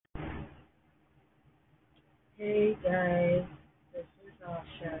Hey guys, this is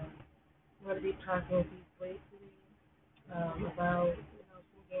Asha. I'm going to be talking with you briefly about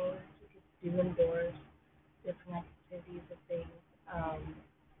some games you could do indoors, different activities and things. Um,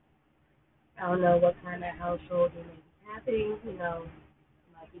 I don't know what kind of household you may be having. You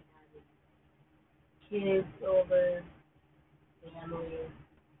might be having kids over, family.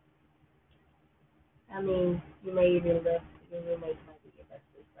 I mean, you may even live. Your roommates might be your best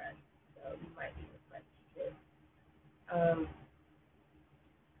friend, so you might be your friend's kids. Um,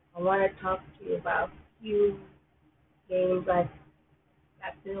 I want to talk to you about a few games I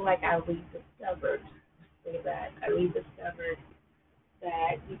feel like I rediscovered, say that I rediscovered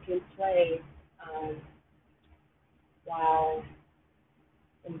that you can play um, while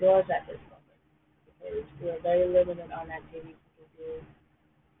indoors at this moment because we're very limited on activities we can do.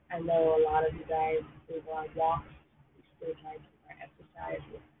 I know a lot of you guys do go on walks. We still try to keep our exercise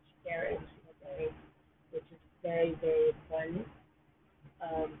with care every single day, which is very, very important.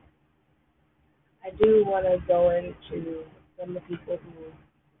 Um, I do want to go into some of the people who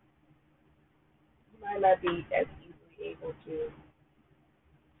might not be as easily able to,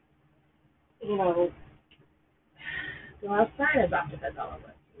 you know, go outside as often as all of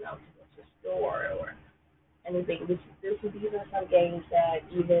us, to go to the store or anything. These are some games that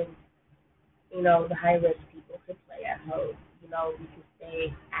even, the high risk people could play at home. We can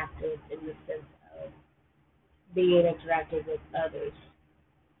stay active in the sense of being interactive with others.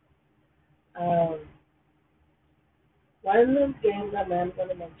 Um, One of the games I'm going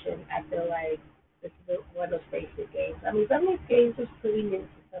to mention, I feel like this is one of those basic games. I mean, some of these games are pretty new to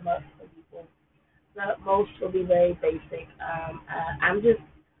some people. Most will be very basic.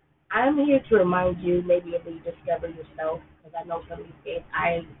 I'm here to remind you, maybe if you discover yourself, because I know some of these games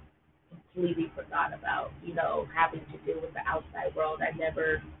I completely forgot about, having to do with the outside world. I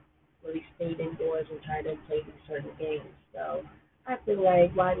never really stayed indoors and tried to play these certain games. So I feel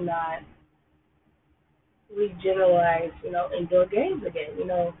like why not regeneralize, indoor games again,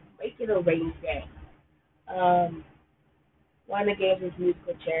 make it a rain game. Um, One of the games is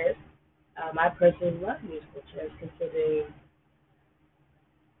musical chairs. I personally love musical chairs considering,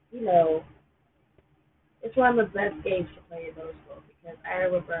 you know, it's one of the best games to play in those school because I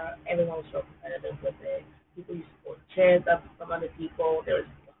remember everyone was so competitive with it. People used to pull chairs up from other people. There was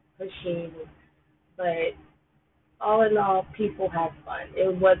pushing, but all in all, people had fun.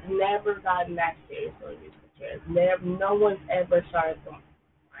 It was never gotten that serious on musical chairs. Never, no one's ever started from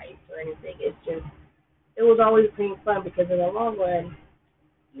fights or anything. It was always being fun because in the long run,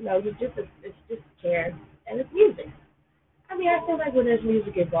 it's just a chair and it's music. I mean, I feel like when there's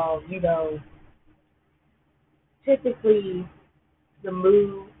music involved, typically the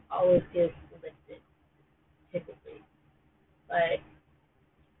mood always gets lifted, typically. But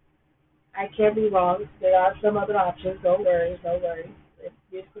I can't be wrong. There are some other options. Don't worry, don't worry. If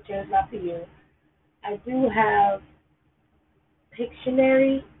musical chair is not for you, I do have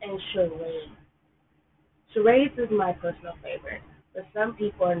Pictionary and Charades. Charades is my personal favorite, but some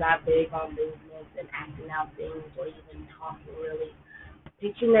people are not big on movements and acting out things or even talking really.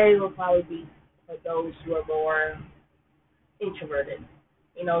 Pictionary will probably be for those who are more introverted.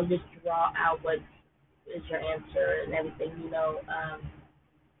 Just draw out what is your answer and everything.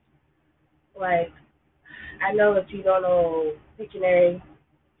 Like I know if you don't know Pictionary,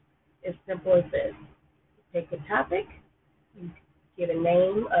 it's simple as this: take a topic, you get a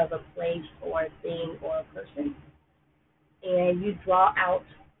name of a place or a thing or a person, and you draw out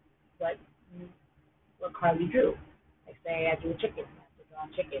what you, what card you drew. Like say I drew a chicken, I have to draw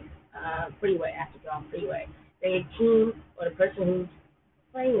a chicken. Freeway, I have to draw a freeway. Then your team or the person who's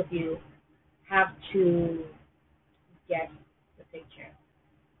playing with you have to guess the picture.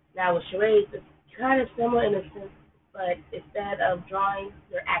 Now with charades, it's kind of similar in a sense, but instead of drawing,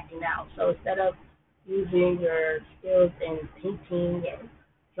 you're acting out. So instead of using your skills in painting and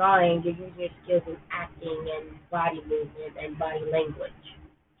drawing, you're using your skills in acting and body movement and body language.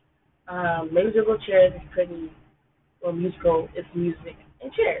 Musical chairs is pretty, well, musical is music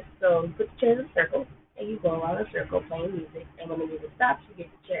and chairs. So you put the chairs in a circle and you go around a circle playing music, and when the music stops, you get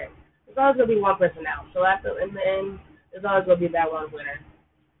the chair. There's always gonna be one person out. So in the end, there's always gonna be that one winner.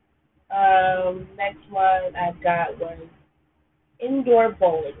 Next one I've got was indoor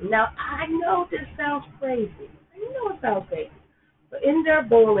bowling. Now I know this sounds crazy. I know it sounds crazy, but indoor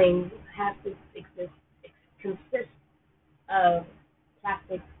bowling has to consist of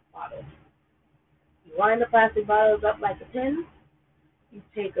plastic bottles. You line the plastic bottles up like a pin. You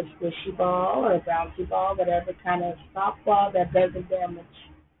take a squishy ball or a bouncy ball, whatever kind of soft ball that doesn't damage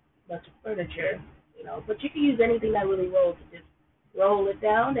much furniture, But you can use anything that really rolls. Just roll it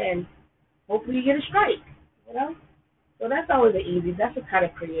down and hopefully you get a strike. you know. So that's always an easy. That's a kind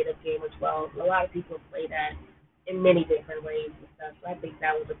of creative game as well. A lot of people play that in many different ways and stuff. So I think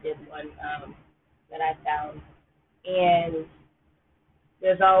that was a good one that I found. And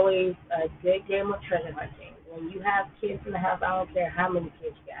there's always a good game of treasure hunting. When you have kids in the house, I don't care how many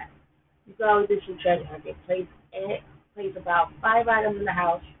kids you got. You can always do some treasure hunting. Place about 5 items in the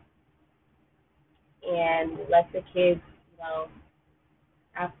house and let the kids,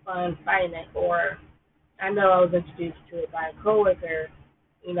 have fun finding it. Or I know I was introduced to it by a coworker.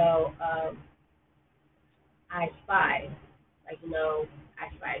 You know, I Spy, like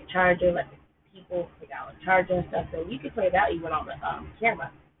I Spy charger, like people pick out a charger and stuff. And you can play that even on the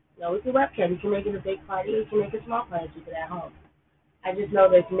camera. With your webcam, you can make it a big party, you can make a small party, keep it at home. I just know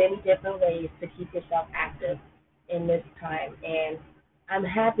there's many different ways to keep yourself active in this time, and I'm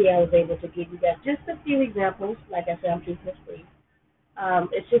happy I was able to give you guys just a few examples. Like I said, I'm keeping this brief.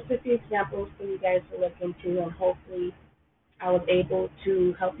 It's just a few examples for you guys to look into, and hopefully I was able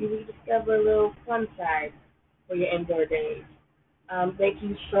to help you rediscover a little fun side for your indoor days. Thank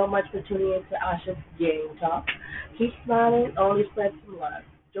you so much for tuning in to Asha's Game Talk. Keep smiling, only spread some love.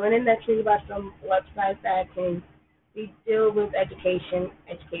 Join in next week about some websites that can we deal with educational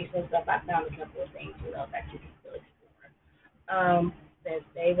stuff. I found a couple of things, that you can still explore. Then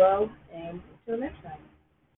stay well, and until next time.